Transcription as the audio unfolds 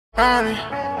drowning.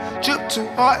 Drip too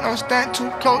hard, don't stand too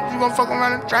close. You gon' fuck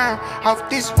around and drown. Off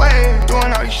this way,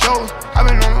 doing all these shows. I've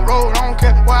been on the road, I don't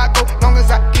care where I go, long as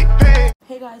I get paid.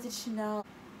 Hey guys, it's Chanelle.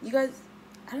 You guys,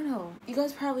 I don't know. You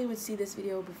guys probably would see this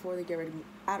video before they get rid of me.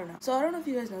 I don't know. So I don't know if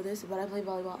you guys know this, but I play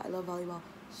volleyball. I love volleyball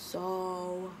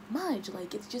so much.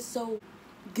 Like, it's just so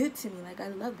good to me. Like, I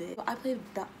love it. I play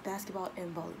basketball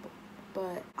and volleyball,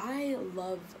 but I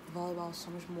love volleyball so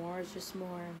much more. It's just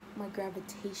more my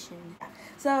gravitation.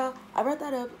 So I brought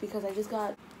that up because I just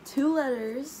got 2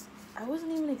 letters. I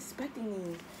wasn't even expecting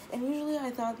these, and usually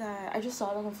I thought that I just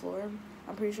saw it on the floor.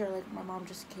 I'm pretty sure like my mom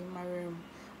just came in my room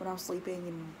when I was sleeping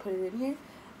and put it in here,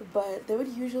 but there would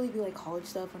usually be like college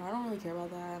stuff, and I don't really care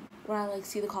about that. When I like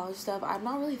see the college stuff, I'm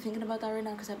not really thinking about that right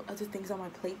now because I have other things on my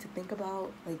plate to think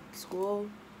about, like school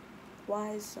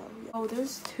wise. So yeah. Oh,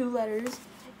 there's 2 letters,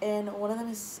 and one of them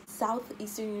is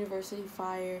Southeastern University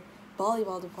Fire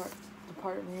Volleyball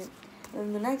Department,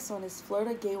 and the next one is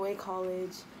Florida Gateway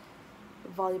College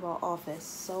Volleyball Office.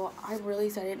 So I'm really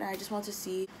excited, and I just want to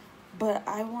see, but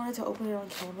I wanted to open it on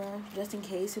camera just in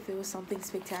case if it was something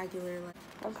spectacular. Like,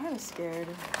 I'm kind of scared.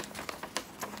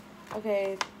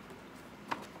 Okay,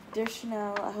 dear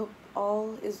Chanelle, I hope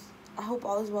all is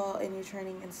well in your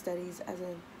training and studies as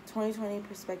a 2020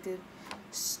 prospective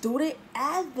student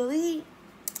athlete.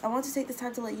 I want to take this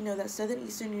time to let you know that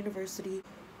Southeastern University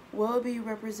will be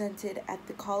represented at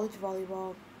the college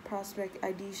volleyball prospect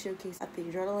ID showcase at the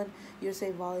Adrenaline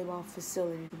USA volleyball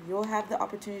facility. You'll have the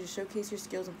opportunity to showcase your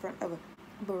skills in front of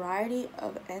a variety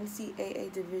of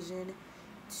NCAA Division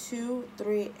II,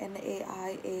 III,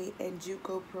 NAIA, and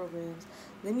JUCO programs.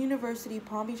 Lim University,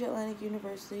 Palm Beach Atlantic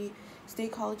University,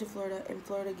 State College of Florida, and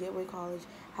Florida Gateway College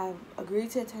have agreed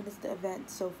to attend the event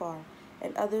so far,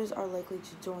 and others are likely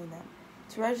to join them.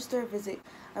 To register, visit.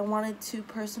 I wanted to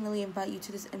personally invite you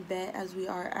to this event as we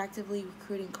are actively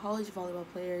recruiting college volleyball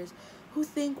players who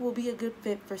think will be a good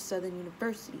fit for Southern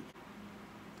University.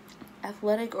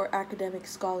 Athletic or academic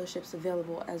scholarships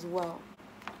available as well.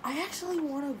 I actually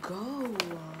want to go.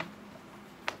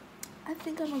 I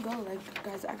think I'm gonna go. Like,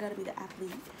 guys, I gotta be the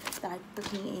athlete that I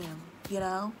freaking am, you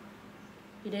know?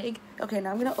 You dig? Okay,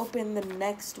 now I'm gonna open the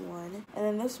next one, and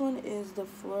then this one is the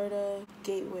Florida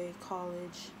Gateway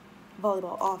College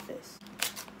Volleyball Office.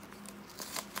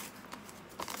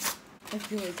 I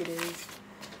feel like it is.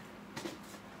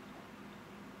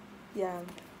 Yeah,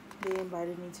 they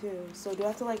invited me too. So do I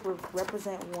have to like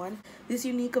represent one? This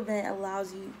unique event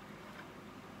allows you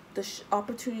the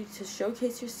opportunity to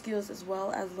showcase your skills as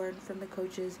well as learn from the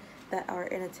coaches that are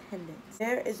in attendance.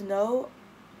 There is no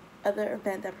other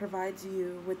event that provides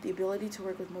you with the ability to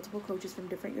work with multiple coaches from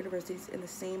different universities in the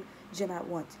same gym at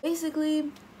once.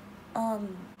 Basically,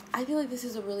 I feel like this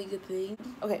is a really good thing.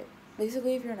 Okay,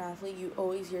 basically if you're an athlete, you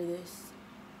always hear this.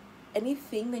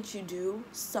 Anything that you do,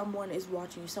 someone is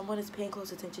watching you. Someone is paying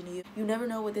close attention to you. You never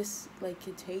know what this like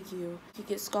could take you. You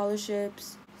get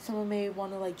scholarships. Someone may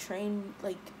want to like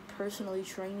personally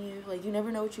train you. Like, you never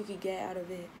know what you could get out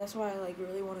of it. That's why I like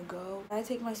really want to go. I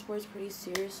take my sports pretty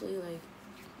seriously. Like,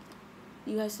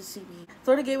 you guys to see me.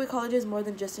 Florida Gateway College is more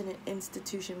than just an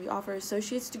institution. We offer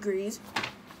associate's degrees.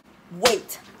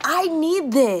 Wait, I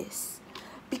need this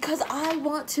because I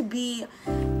want to be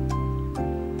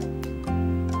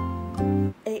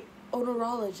a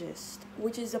otorologist,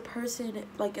 which is a person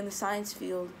like in the science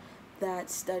field that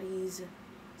studies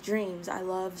dreams. I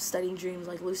love studying dreams,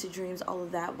 like lucid dreams, all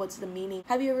of that. What's the meaning?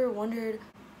 Have you ever wondered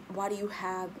why do you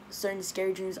have certain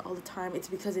scary dreams all the time? It's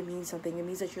because it means something. It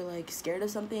means that you're like scared of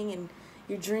something and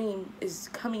your dream is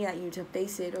coming at you to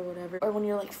face it or whatever. Or when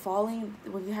you're like falling,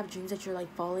 when you have dreams that you're like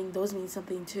falling, those mean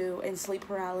something too. And sleep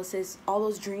paralysis, all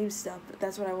those dream stuff,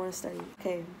 that's what I want to study.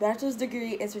 Okay, bachelor's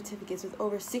degree and certificates with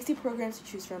over 60 programs to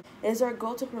choose from. It is our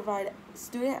goal to provide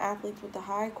student athletes with the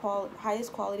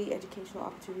highest quality educational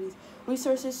opportunities,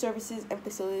 resources, services, and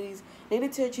facilities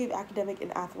needed to achieve academic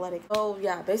and athletic. Oh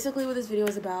yeah, basically what this video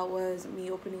was about was me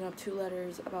opening up 2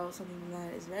 letters about something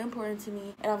that is very important to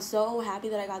me, and I'm so happy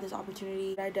that I got this opportunity.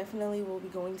 I definitely will be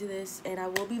going to this, and I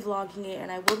will be vlogging it,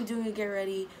 and I will be doing a get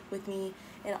ready with me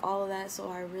and all of that. So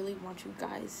I really want you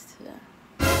guys to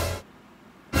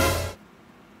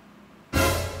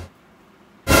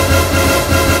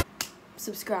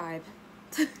subscribe.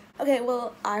 Okay,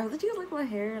 well, I hope that you guys like my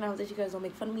hair, and I hope that you guys don't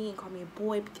make fun of me and call me a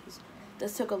boy, because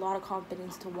this took a lot of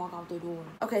confidence to walk out the door.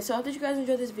 Okay, so I hope that you guys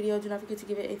enjoyed this video. Do not forget to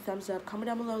give it a thumbs up. Comment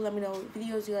down below. Let me know what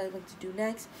videos you guys want to do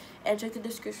next. And check the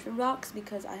description box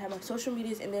because I have my social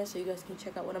medias in there so you guys can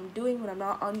check out what I'm doing when I'm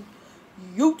not on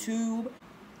YouTube.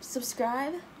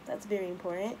 Subscribe. That's very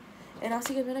important. And I'll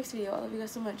see you in the next video. I love you guys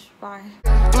so much. Bye.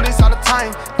 Do this all the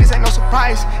time. This ain't no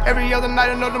surprise. Every other night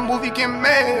another movie get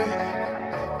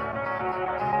made.